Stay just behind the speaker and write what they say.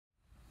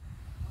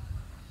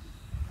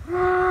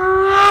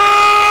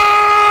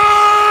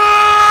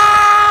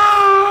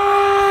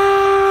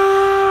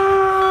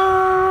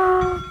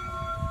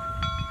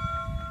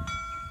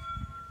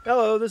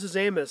is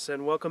Amos,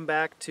 and welcome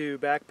back to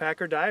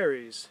Backpacker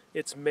Diaries.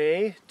 It's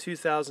May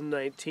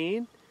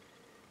 2019,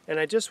 and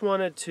I just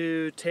wanted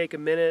to take a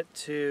minute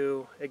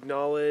to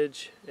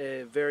acknowledge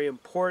a very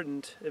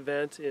important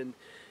event in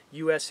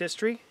U.S.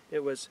 history.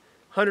 It was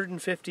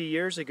 150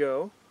 years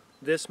ago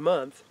this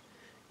month,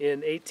 in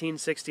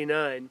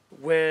 1869,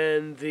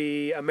 when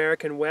the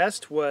American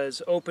West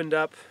was opened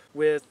up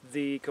with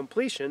the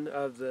completion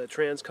of the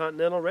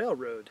Transcontinental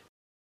Railroad.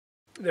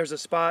 There's a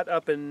spot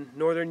up in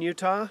northern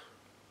Utah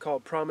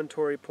called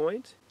Promontory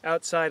Point,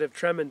 outside of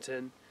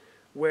Tremonton,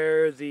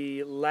 where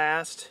the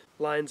last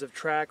lines of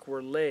track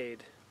were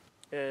laid,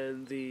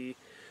 and the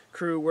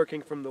crew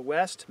working from the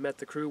west met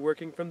the crew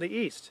working from the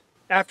east.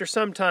 After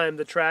some time,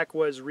 the track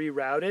was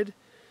rerouted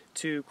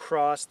to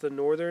cross the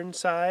northern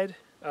side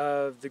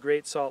of the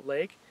Great Salt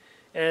Lake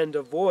and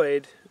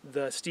avoid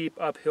the steep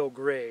uphill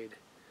grade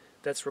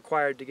that's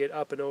required to get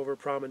up and over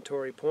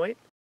Promontory Point.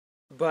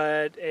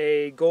 But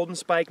a Golden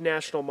Spike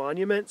National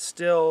Monument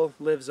still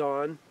lives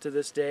on to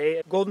this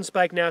day. Golden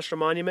Spike National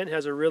Monument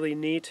has a really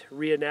neat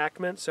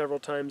reenactment several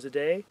times a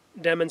day,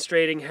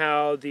 demonstrating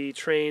how the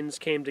trains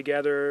came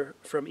together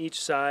from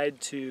each side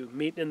to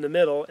meet in the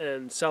middle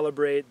and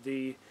celebrate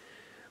the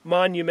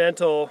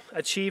monumental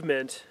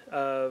achievement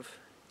of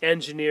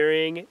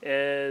engineering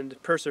and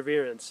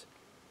perseverance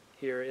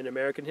here in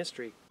American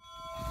history.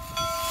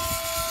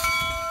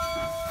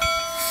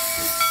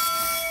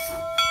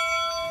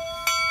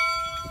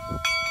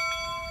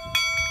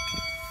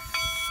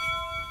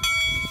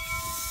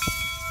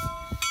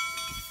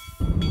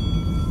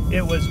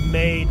 It was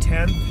May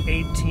 10th,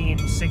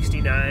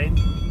 1869,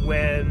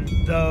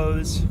 when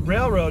those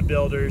railroad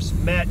builders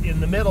met in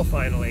the middle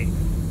finally,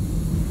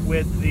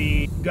 with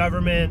the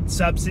government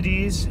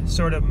subsidies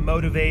sort of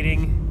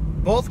motivating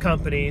both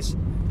companies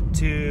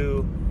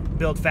to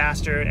build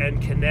faster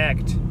and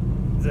connect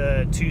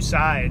the two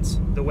sides,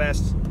 the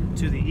west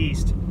to the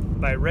east,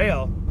 by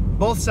rail.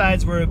 Both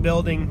sides were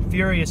building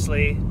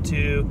furiously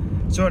to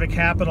sort of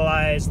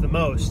capitalize the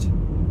most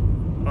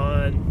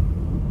on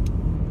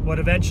what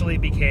eventually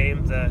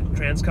became the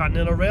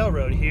Transcontinental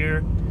Railroad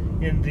here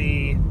in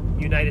the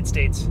United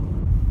States.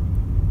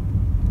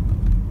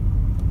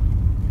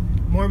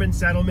 Mormon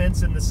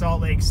settlements in the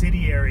Salt Lake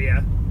City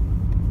area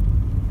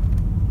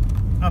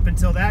up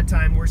until that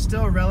time were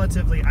still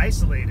relatively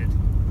isolated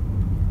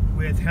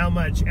with how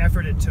much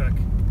effort it took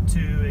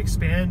to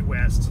expand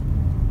west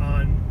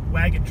on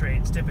wagon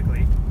trains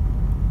typically.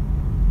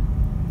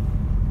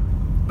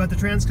 But the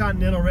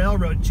Transcontinental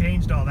Railroad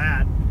changed all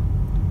that,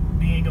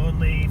 being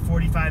only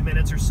 45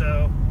 minutes or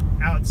so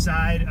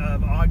outside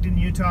of Ogden,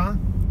 Utah.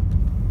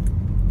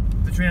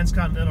 The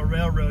Transcontinental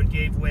Railroad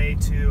gave way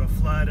to a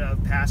flood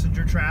of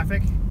passenger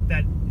traffic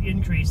that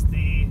increased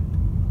the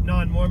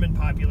non-Mormon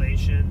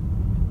population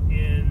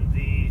in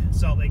the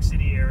Salt Lake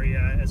City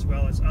area as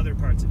well as other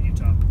parts of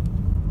Utah,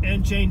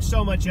 and changed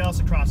so much else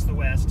across the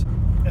west,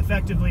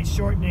 effectively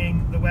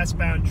shortening the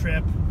westbound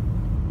trip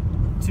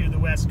to the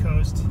west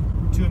coast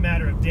to a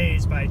matter of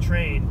days by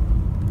train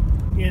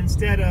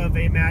instead of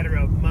a matter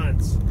of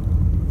months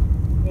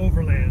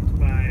overland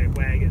by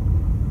wagon,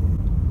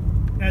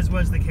 as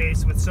was the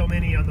case with so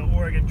many on the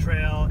Oregon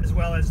Trail as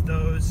well as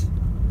those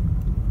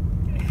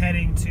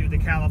heading to the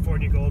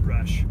California Gold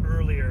Rush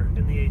earlier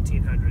in the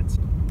 1800s.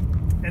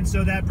 And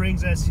so that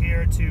brings us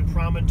here to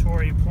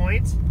Promontory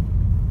Point,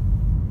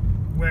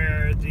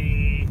 where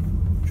the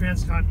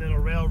Transcontinental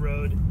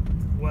Railroad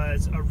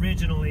was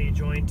originally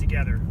joined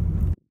together.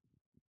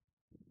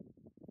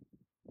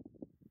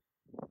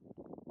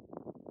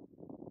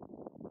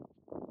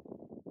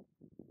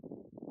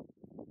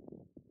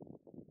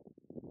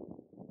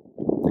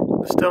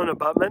 The stone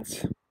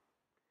abutments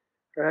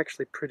are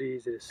actually pretty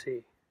easy to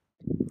see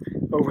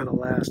over the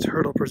last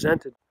hurdle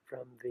presented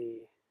from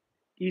the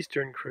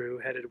eastern crew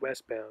headed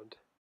westbound.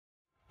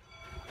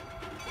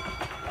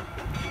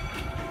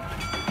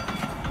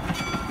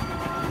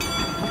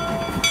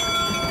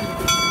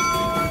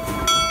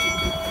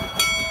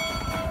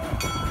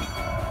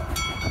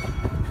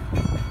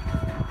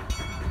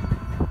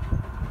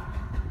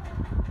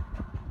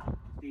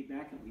 Stay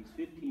back at least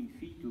 15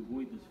 feet to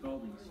avoid the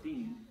scalding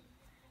steam,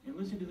 and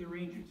listen to the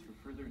rangers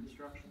for further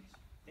instructions.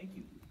 Thank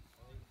you.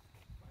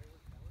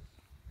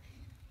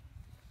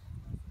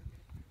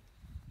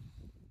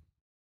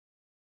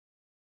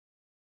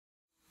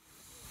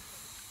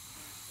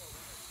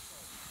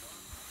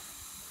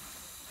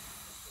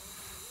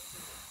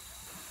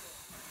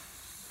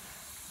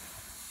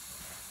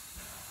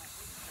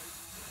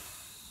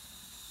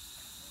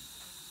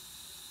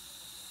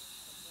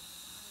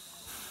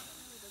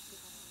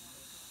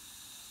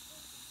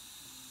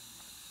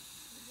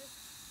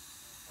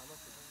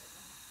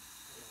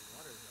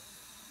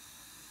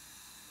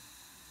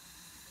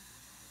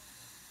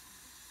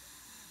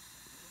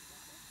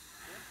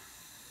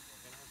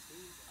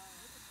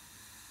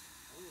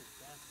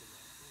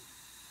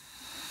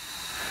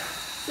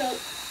 So,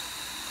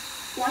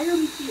 why are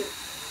we here?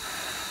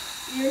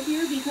 We are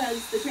here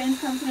because the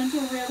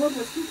Transcontinental Railroad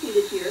was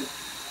completed here.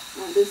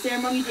 The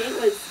ceremony date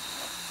was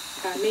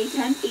May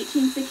 10th,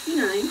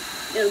 1869.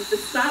 The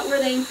spot where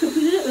they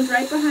completed it was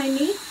right behind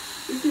me.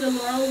 You see the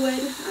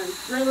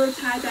Laurelwood Railroad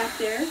tie back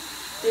there.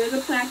 There's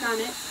a plaque on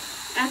it.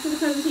 After the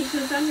presentation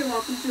is done, you're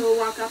welcome to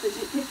walk up and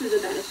take pictures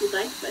of that if you'd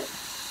like, but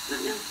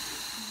not now.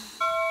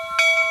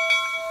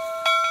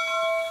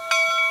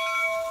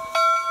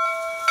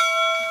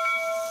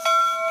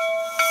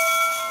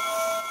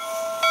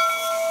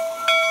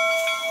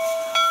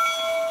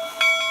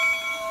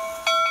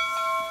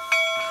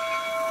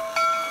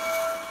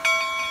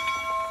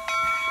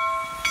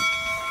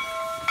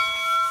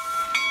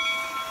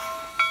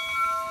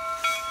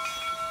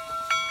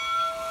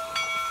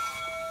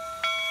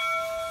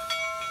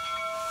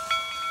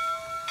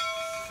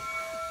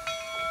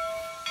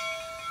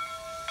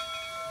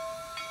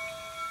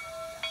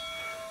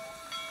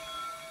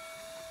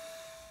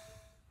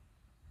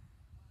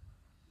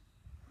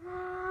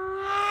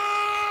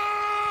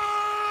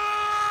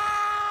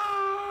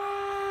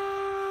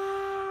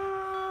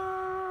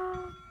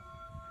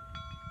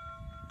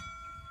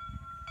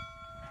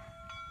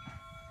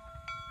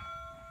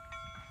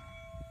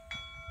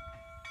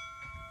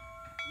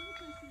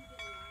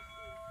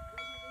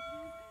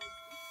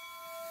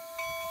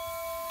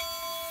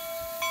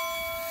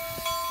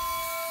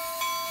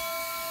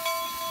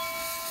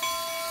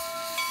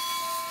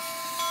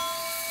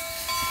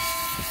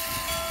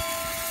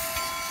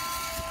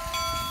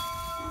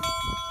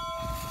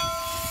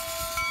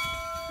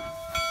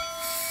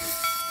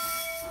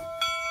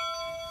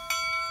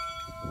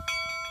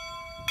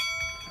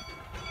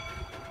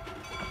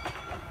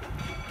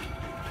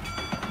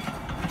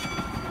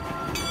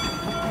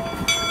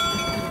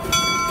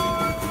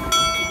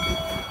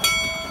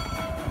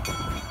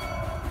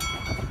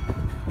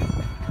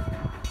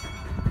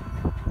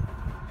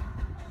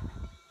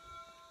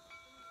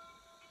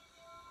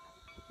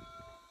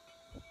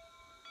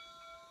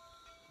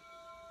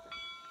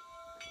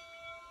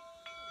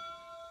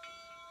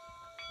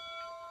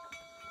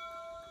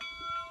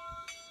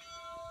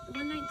 The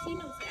 119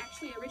 was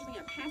actually originally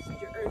a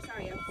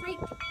freight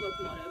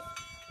locomotive.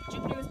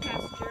 Jupiter was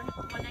passenger,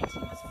 the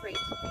 119 was freight.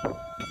 So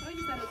I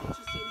just thought it was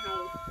interesting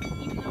how,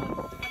 even though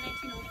the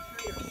 119 only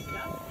carried our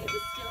stuff, it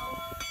was still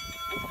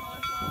as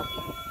colorful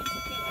and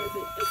intricate as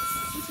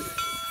Jupiter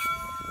is.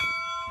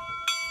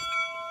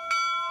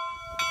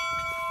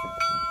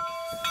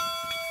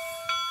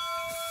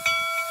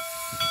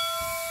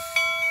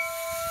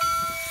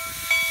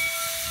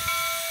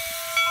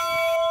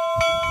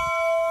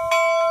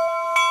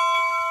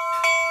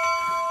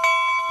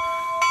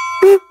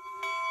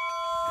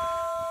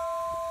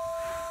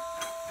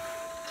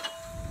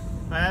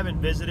 I haven't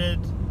visited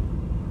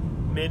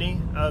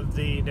many of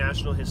the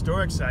National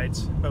Historic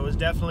Sites, but was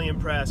definitely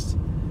impressed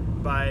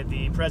by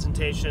the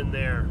presentation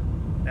there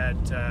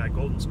at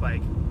Golden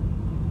Spike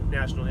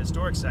National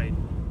Historic Site.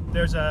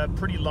 There's a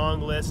pretty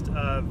long list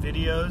of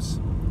videos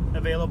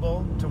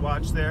available to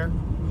watch there,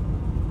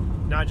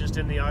 not just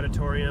in the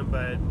auditorium,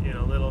 but in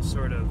a little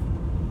sort of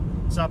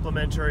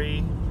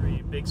supplementary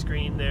big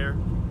screen there.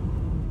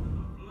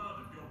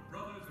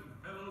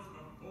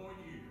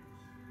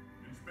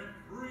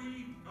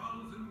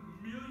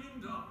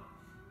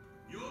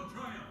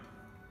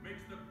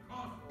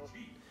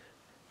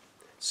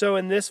 So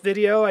in this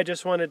video, I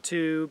just wanted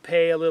to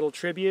pay a little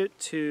tribute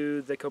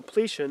to the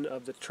completion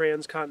of the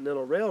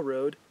Transcontinental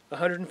Railroad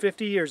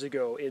 150 years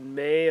ago in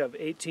May of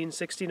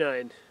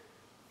 1869.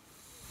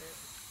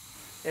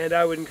 And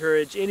I would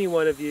encourage any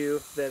one of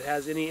you that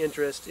has any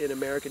interest in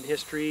American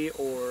history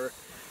or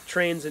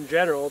trains in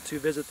general to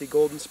visit the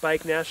Golden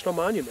Spike National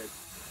Monument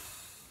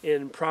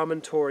in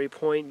Promontory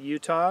Point,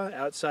 Utah,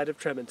 outside of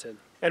Tremonton.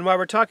 And while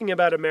we're talking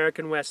about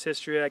American West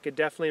history, I could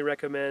definitely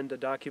recommend a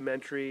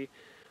documentary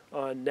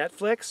on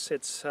Netflix.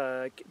 It's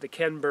the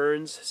Ken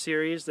Burns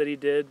series that he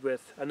did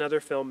with another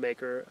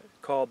filmmaker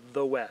called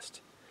The West,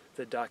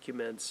 that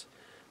documents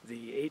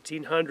the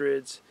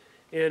 1800s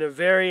in a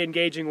very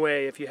engaging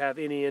way. If you have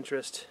any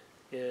interest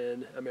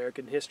in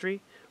American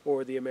history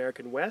or the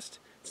American West,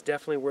 it's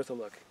definitely worth a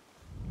look.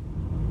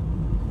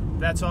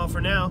 That's all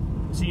for now.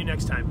 See you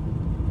next time.